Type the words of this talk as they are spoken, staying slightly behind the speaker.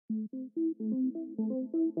Hey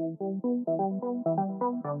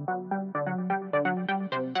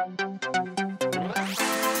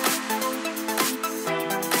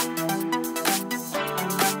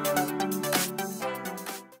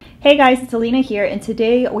guys, it's Alina here, and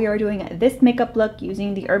today we are doing this makeup look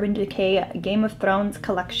using the Urban Decay Game of Thrones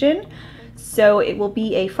collection. So it will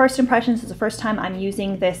be a first impressions. It's the first time I'm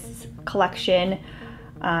using this collection,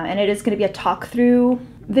 and it is going to be a talk through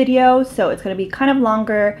video, so it's going to be kind of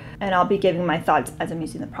longer, and I'll be giving my thoughts as I'm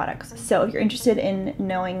using the products. So if you're interested in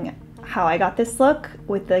knowing how I got this look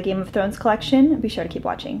with the Game of Thrones collection, be sure to keep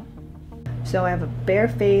watching. So I have a bare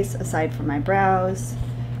face aside from my brows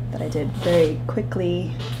that I did very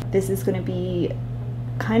quickly. This is going to be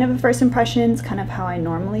kind of a first impressions, kind of how I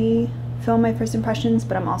normally film my first impressions,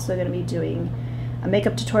 but I'm also going to be doing a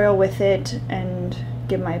makeup tutorial with it and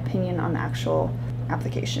give my opinion on the actual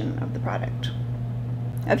application of the product.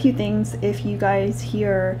 A few things: if you guys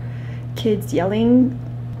hear kids yelling,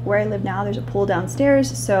 where I live now there's a pool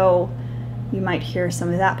downstairs, so you might hear some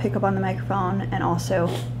of that pick up on the microphone, and also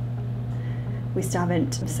we still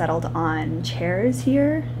haven't settled on chairs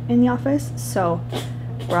here in the office, so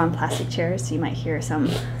we're on plastic chairs, so you might hear some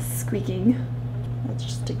squeaking. Let's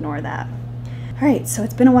just ignore that. Alright, so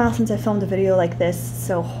it's been a while since I filmed a video like this,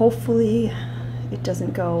 so hopefully it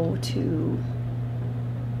doesn't go too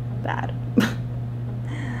bad.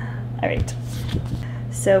 Alright,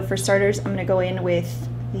 so for starters, I'm going to go in with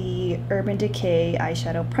the Urban Decay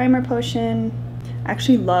eyeshadow primer potion. I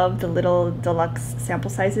actually love the little deluxe sample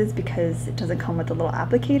sizes because it doesn't come with a little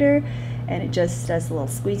applicator, and it just does a little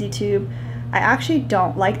squeezy tube. I actually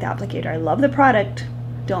don't like the applicator. I love the product,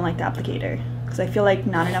 don't like the applicator, because I feel like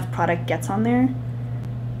not enough product gets on there.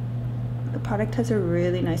 The product has a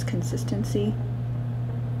really nice consistency,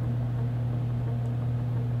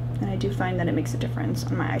 and I do find that it makes a difference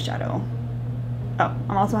on my eyeshadow. Oh,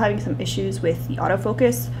 I'm also having some issues with the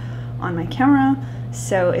autofocus on my camera,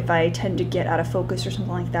 so if I tend to get out of focus or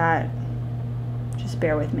something like that, just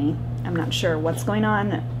bear with me. I'm not sure what's going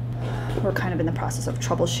on. We're kind of in the process of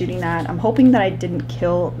troubleshooting that. I'm hoping that I didn't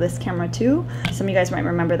kill this camera too. Some of you guys might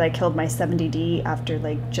remember that I killed my 70D after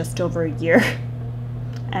like just over a year,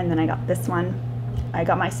 and then I got this one. I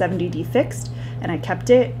got my 70D fixed and I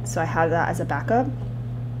kept it, so I have that as a backup,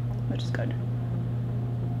 which is good.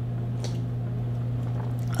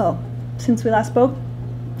 Oh, since we last spoke,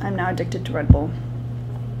 I'm now addicted to Red Bull.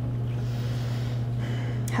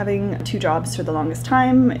 Having 2 jobs for the longest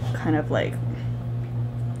time, it kind of like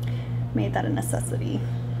made that a necessity.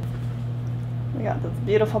 We got this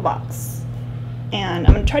beautiful box, and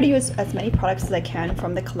I'm going to try to use as many products as I can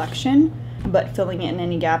from the collection, but filling in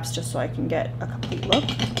any gaps just so I can get a complete look.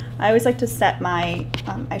 I always like to set my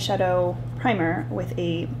eyeshadow primer with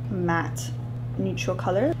a matte neutral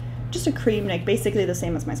color, just a cream, like basically the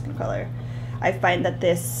same as my skin color. I find that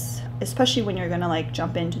this, especially when you're gonna like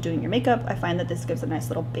jump into doing your makeup, I find that this gives a nice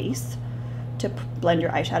little base to blend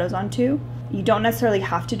your eyeshadows onto. You don't necessarily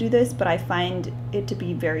have to do this, but I find it to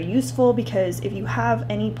be very useful, because if you have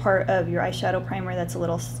any part of your eyeshadow primer that's a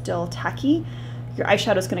little still tacky, your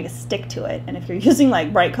eyeshadow is going to stick to it, and if you're using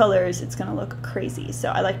like bright colors, it's going to look crazy. So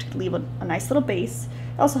I like to leave a nice little base.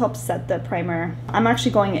 It also helps set the primer. I'm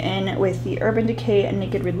actually going in with the Urban Decay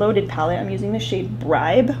Naked Reloaded palette. I'm using the shade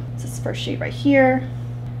Bribe. It's this first shade right here.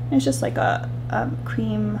 And it's just like a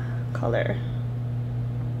cream color.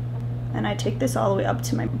 And I take this all the way up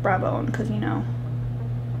to my brow bone, because, you know,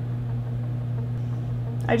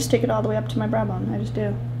 I just take it all the way up to my brow bone. I just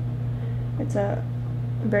do. It's a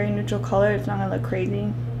very neutral color. It's not gonna look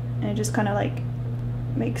crazy, and it just kind of like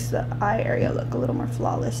makes the eye area look a little more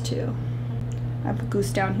flawless too. I have a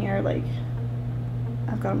goose down here, like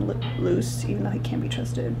I've got him loose, even though he can't be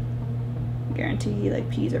trusted. I guarantee he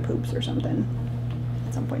like pees or poops or something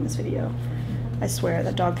at some point in this video. I swear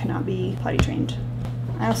that dog cannot be potty trained.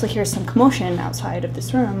 I also hear some commotion outside of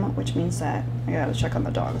this room, which means that I gotta check on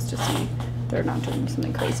the dogs to see they're not doing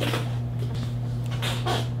something crazy.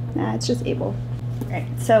 Nah, it's just Abel. Alright,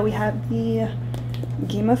 so we have the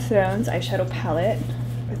Game of Thrones eyeshadow palette.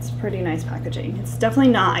 It's pretty nice packaging. It's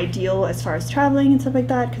definitely not ideal as far as traveling and stuff like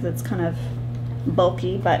that, because it's kind of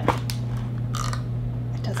bulky, but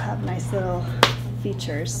it does have nice little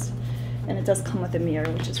features, and it does come with a mirror,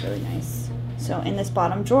 which is really nice. So in this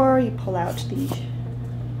bottom drawer, you pull out the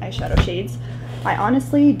eyeshadow shades. I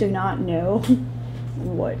honestly do not know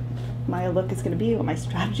what my look is going to be, what my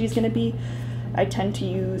strategy is going to be. I tend to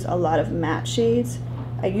use a lot of matte shades.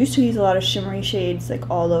 I used to use a lot of shimmery shades like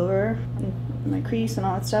all over my crease and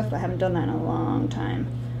all that stuff, but I haven't done that in a long time.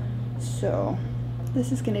 So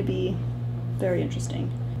this is going to be very interesting.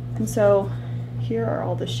 And so here are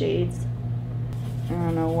all the shades.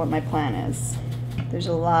 don't know what my plan is. There's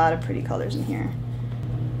a lot of pretty colors in here.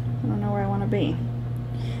 I don't know where I want to be.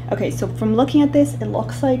 Okay, so from looking at this, it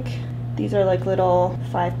looks like these are like little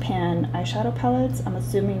 5-pan eyeshadow palettes. I'm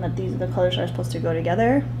assuming that these are the colors that are supposed to go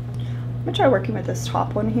together. I'm gonna try working with this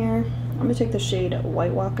top one here. I'm gonna take the shade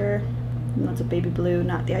White Walker. And that's a baby blue,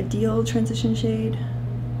 not the ideal transition shade,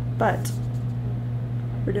 but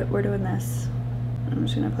we're doing this. I'm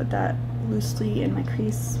just gonna put that loosely in my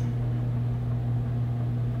crease.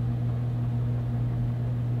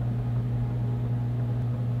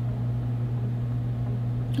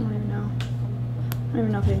 I don't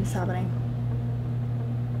even know if anything's happening.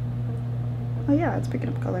 Oh yeah, it's picking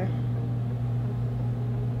up color.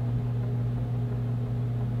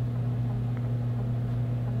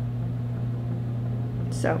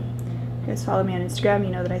 So, if you guys follow me on Instagram,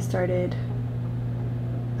 you know that I started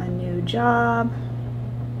a new job,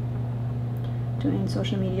 doing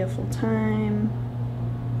social media full time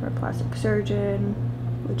for a plastic surgeon,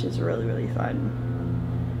 which is really, really fun.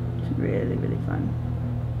 It's really, really fun.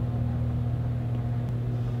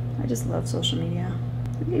 I just love social media.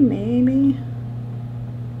 Maybe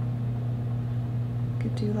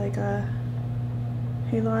could do like a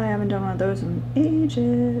halo. I haven't done one of those in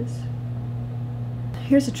ages.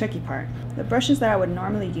 Here's the tricky part. The brushes that I would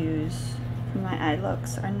normally use for my eye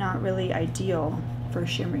looks are not really ideal for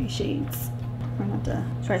shimmery shades. We're gonna have to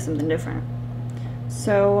try something different.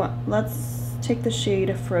 So let's take the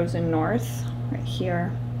shade Frozen North right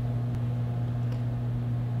here.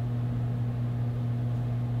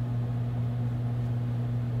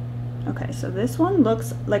 Okay, so this one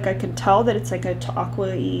looks like I can tell that it's like a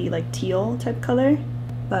aqua-y, like teal type color,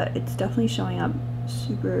 but it's definitely showing up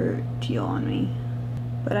super teal on me.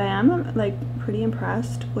 But I am like pretty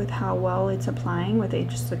impressed with how well it's applying with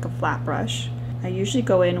just like a flat brush. I usually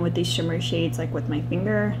go in with these shimmery shades like with my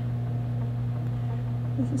finger.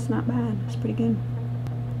 This is not bad, it's pretty good.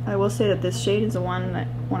 I will say that this shade is the one that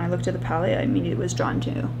when I looked at the palette I immediately was drawn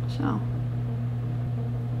to, so.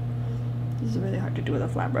 This is really hard to do with a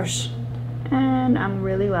flat brush. And I'm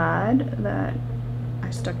really glad that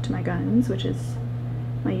I stuck to my guns, which is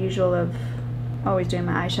my usual of always doing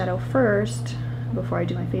my eyeshadow first before I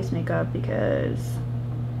do my face makeup, because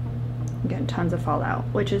I'm getting tons of fallout,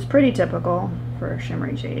 which is pretty typical for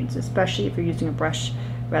shimmery shades, especially if you're using a brush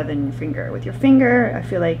rather than your finger. With your finger, I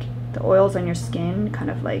feel like the oils on your skin kind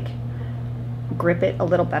of like grip it a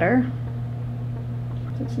little better,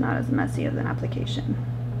 so it's not as messy as an application.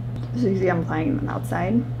 So you see I'm applying them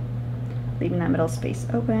outside, leaving that middle space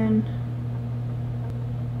open.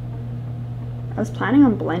 I was planning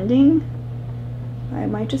on blending. I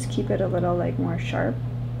might just keep it a little like more sharp.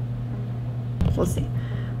 We'll see.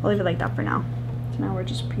 I'll leave it like that for now. So now we're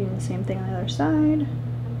just repeating the same thing on the other side.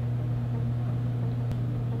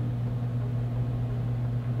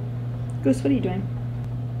 Goose, what are you doing?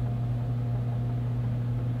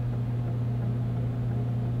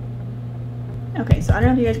 Okay, so I don't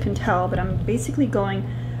know if you guys can tell, but I'm basically going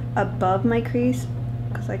above my crease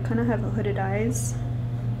because I kind of have hooded eyes.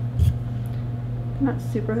 Not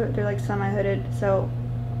super hooded, they're like semi-hooded, so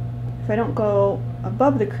if I don't go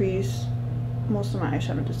above the crease, most of my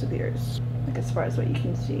eyeshadow disappears, like as far as what you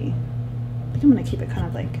can see. I think I'm gonna keep it kind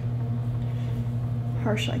of like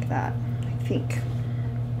harsh like that, I think.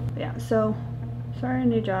 Yeah, so started a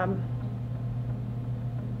new job.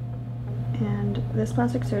 And this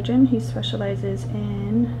plastic surgeon, he specializes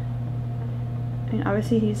in, I mean,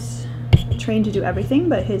 obviously he's trained to do everything,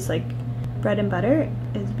 but his like bread and butter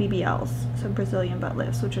is BBLs, so Brazilian butt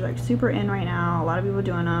lifts, which are like super in right now. A lot of people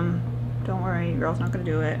doing them. Don't worry, your girl's not gonna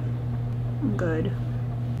do it. I'm good.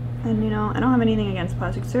 And you know, I don't have anything against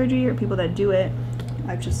plastic surgery or people that do it.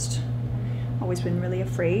 I've just always been really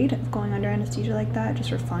afraid of going under anesthesia like that, just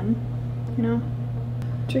for fun, you know?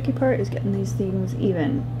 Tricky part is getting these things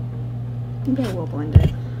even. Maybe I will blend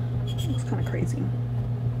it. It looks kind of crazy.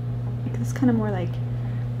 Like this kind of more like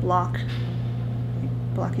blocky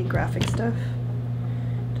graphic stuff.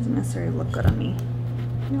 Doesn't necessarily look good on me.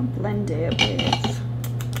 I'm gonna blend it with,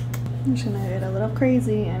 I'm just gonna get a little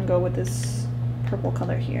crazy and go with this purple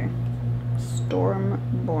color here.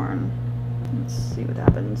 Stormborn. Let's see what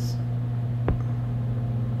happens.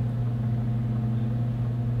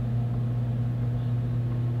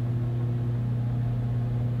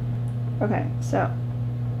 Okay, so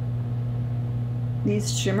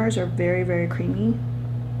these shimmers are very, very creamy.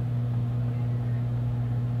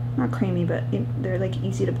 Not creamy, but they're like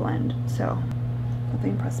easy to blend, so I'll be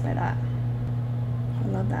impressed by that. I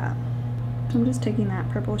love that. So I'm just taking that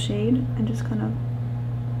purple shade and just kind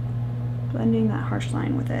of blending that harsh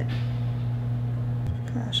line with it.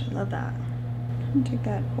 Gosh, I love that. I'm gonna take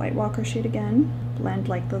that White Walker shade again, blend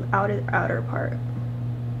like the outer part.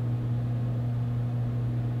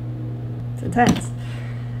 It's intense.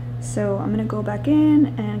 So I'm gonna go back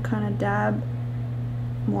in and kind of dab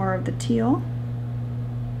more of the teal.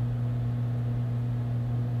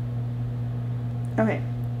 Okay,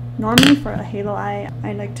 normally for a halo eye,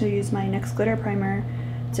 I like to use my NYX glitter primer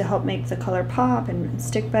to help make the color pop and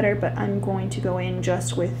stick better, but I'm going to go in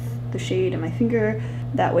just with the shade in my finger.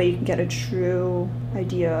 That way you can get a true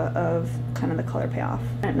idea of kind of the color payoff.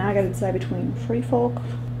 And now I gotta decide between Free Folk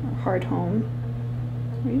or Hard Home,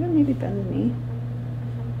 or even maybe Bend the Knee.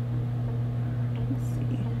 Let's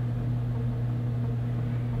see.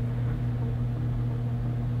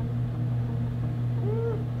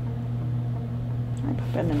 I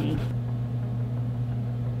put Bend the Knee.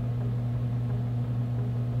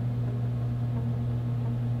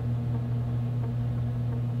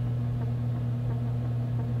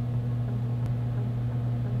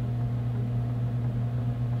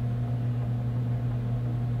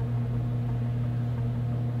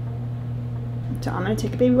 So I'm going to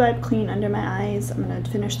take a baby wipe, clean under my eyes. I'm going to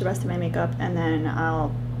finish the rest of my makeup, and then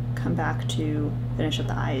I'll come back to finish up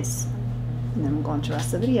the eyes, and then we'll go on to the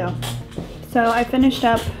rest of the video. So I finished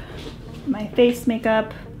up my face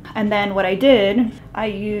makeup, and then what I did, I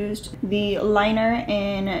used the liner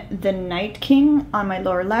in the Night King on my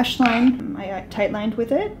lower lash line. I tight lined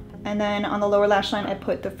with it, and then on the lower lash line I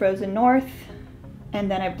put the Frozen North, and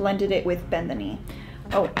then I blended it with Bend the Knee.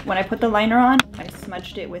 Oh, when I put the liner on, I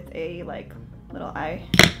smudged it with a like little eye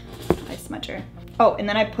smudger. Oh, and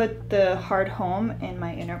then I put the Hard Home in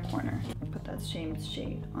my inner corner. Put that same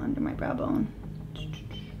shade under my brow bone.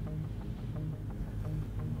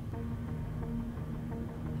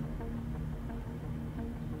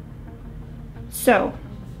 So,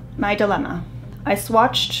 my dilemma. I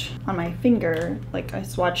swatched on my finger, like I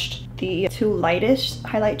swatched the two lightest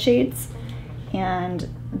highlight shades, and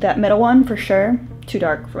that middle one for sure, too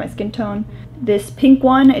dark for my skin tone. This pink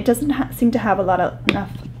one, it doesn't seem to have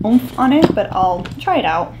enough oomph on it, but I'll try it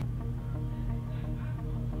out.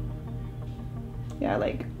 Yeah,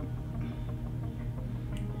 like,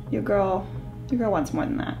 your girl wants more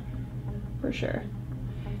than that, for sure.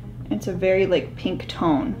 And it's a very like pink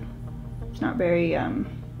tone. It's not very, I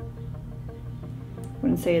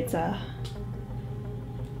wouldn't say it's a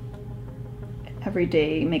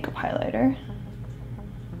everyday makeup highlighter,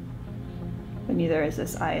 but neither is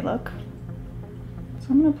this eye look. So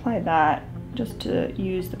I'm gonna apply that just to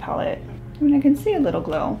use the palette. I mean, I can see a little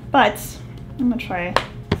glow, but I'm gonna try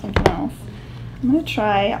something else. I'm gonna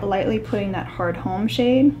try lightly putting that Hard Home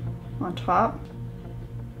shade on top.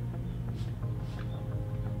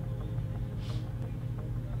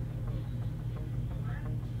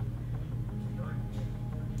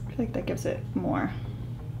 I feel like that gives it more.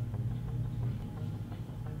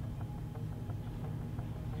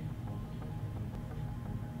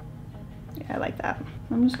 I like that.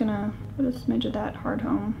 I'm just gonna put a smidge of that Hard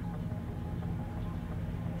Home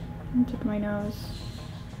on the tip of my nose.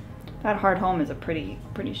 That Hard Home is a pretty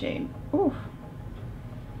shade. Ooh,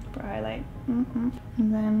 for highlight. And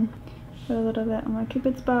then put a little bit on my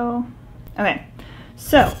Cupid's bow. Okay,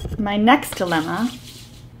 so my next dilemma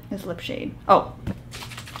is lip shade. Oh,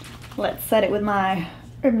 let's set it with my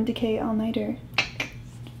Urban Decay All Nighter.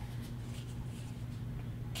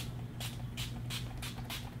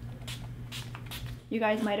 You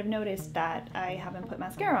guys might have noticed that I haven't put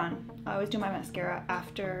mascara on. I always do my mascara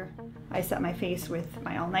after I set my face with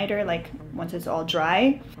my all-nighter, like once it's all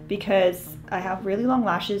dry, because I have really long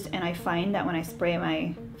lashes and I find that when I spray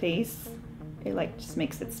my face, it like just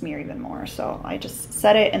makes it smear even more. So I just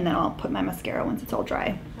set it and then I'll put my mascara once it's all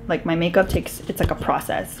dry. Like my makeup it's like a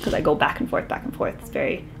process because I go back and forth. It's a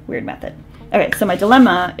very weird method. Okay, so my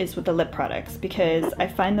dilemma is with the lip products because I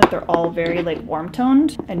find that they're all very like warm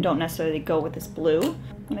toned and don't necessarily go with this blue.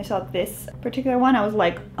 When I saw this particular one, I was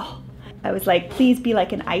like, oh, please be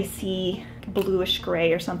like an icy bluish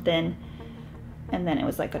gray or something. And then it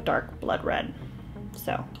was like a dark blood red.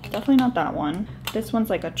 So definitely not that one. This one's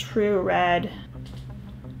like a true red,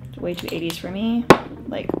 way too 80s for me,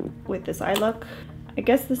 like with this eye look. I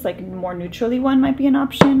guess this like more neutrally one might be an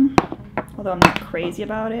option, although I'm not crazy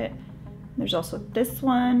about it. There's also this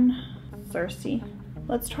one, Cersei.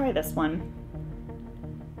 Let's try this one.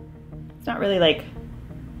 It's not really like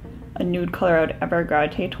a nude color I would ever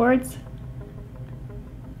gravitate towards.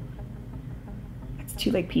 It's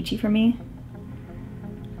too like peachy for me.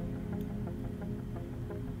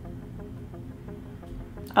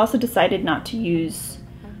 I also decided not to use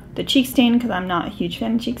the cheek stain because I'm not a huge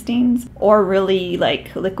fan of cheek stains or really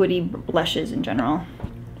like liquidy blushes in general.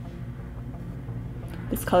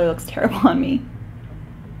 This color looks terrible on me.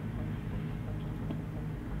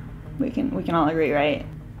 We can all agree, right?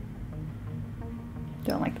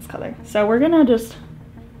 Don't like this color. So we're gonna just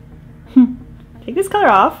take this color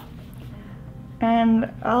off,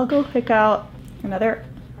 and I'll go pick out another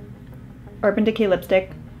Urban Decay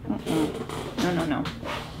lipstick. No.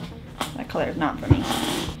 That color is not for me.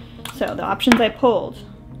 So the options I pulled,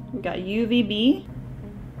 we got UVB,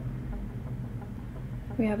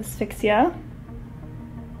 we have Asphyxia,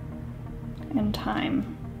 and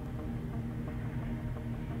Time.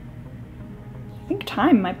 I think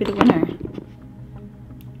Time might be the winner.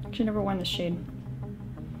 Actually never worn this shade.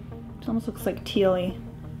 It almost looks like tealy.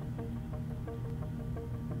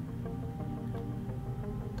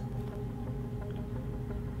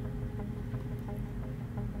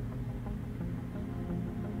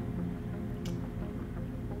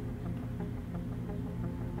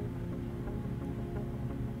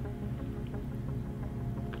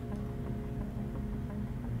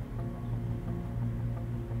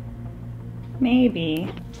 Maybe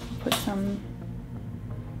put something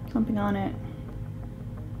on it.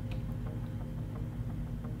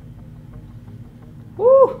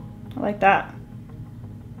 Woo! I like that.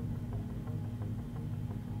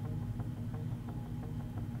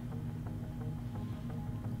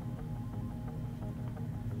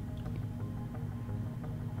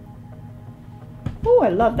 Ooh, I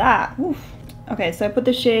love that. Oof. Okay, so I put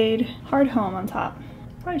the shade Hard Home on top.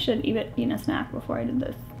 Probably should eat a snack before I did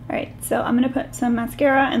this. Alright, so I'm gonna put some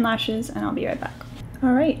mascara and lashes and I'll be right back.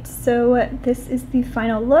 Alright, so this is the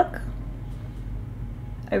final look.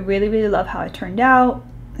 I really love how it turned out.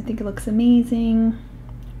 I think it looks amazing.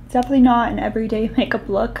 It's definitely not an everyday makeup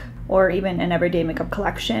look or even an everyday makeup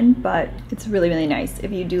collection, but it's really nice.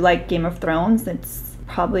 If you do like Game of Thrones, it's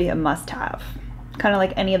probably a must-have. Kind of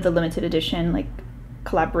like any of the limited edition like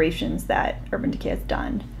collaborations that Urban Decay has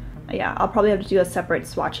done. Yeah, I'll probably have to do a separate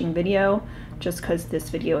swatching video just because this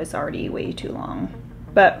video is already way too long.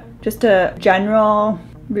 But just a general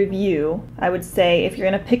review, I would say if you're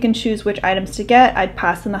gonna pick and choose which items to get, I'd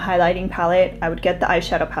pass on the highlighting palette. I would get the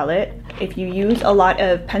eyeshadow palette. If you use a lot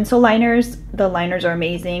of pencil liners, the liners are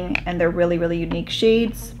amazing and they're really unique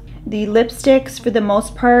shades. The lipsticks, for the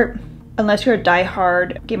most part, unless you're a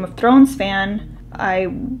die-hard Game of Thrones fan, I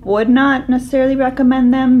would not necessarily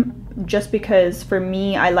recommend them, just because for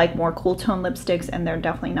me, I like more cool tone lipsticks and they're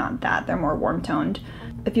definitely not that. They're more warm toned.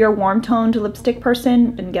 If you're a warm toned lipstick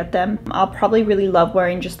person, then get them. I'll probably really love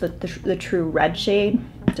wearing just the true red shade,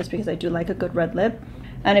 just because I do like a good red lip.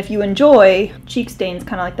 And if you enjoy cheek stains,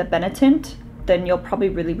 kind of like the Benetint, then you'll probably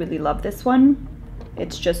really love this one.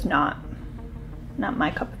 It's just not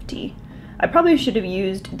my cup of tea. I probably should have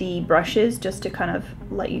used the brushes just to kind of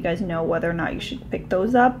let you guys know whether or not you should pick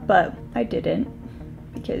those up, but I didn't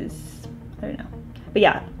because I don't know. But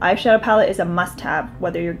yeah, eyeshadow palette is a must-have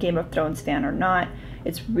whether you're a Game of Thrones fan or not.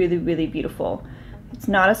 It's really beautiful. It's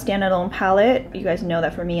not a standalone palette. You guys know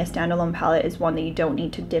that for me, a standalone palette is one that you don't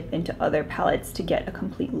need to dip into other palettes to get a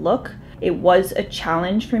complete look. It was a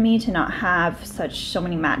challenge for me to not have so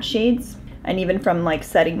many matte shades. And even from like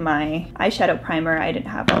setting my eyeshadow primer, I didn't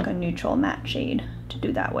have like a neutral matte shade to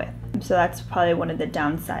do that with. So that's probably one of the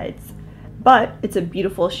downsides. But it's a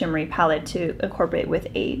beautiful shimmery palette to incorporate with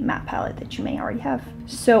a matte palette that you may already have.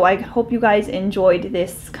 So I hope you guys enjoyed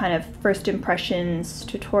this kind of first impressions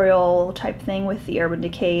tutorial type thing with the Urban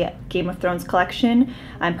Decay Game of Thrones collection.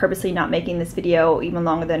 I'm purposely not making this video even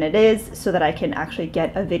longer than it is so that I can actually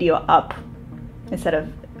get a video up instead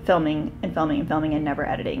of filming and never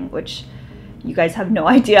editing, which you guys have no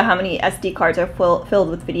idea how many SD cards are filled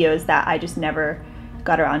with videos that I just never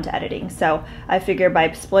got around to editing. So I figure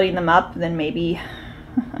by splitting them up, then maybe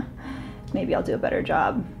I'll do a better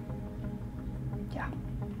job. Yeah,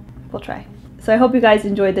 we'll try. So I hope you guys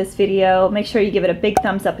enjoyed this video. Make sure you give it a big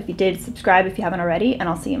thumbs up if you did, subscribe if you haven't already, and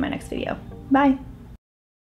I'll see you in my next video. Bye.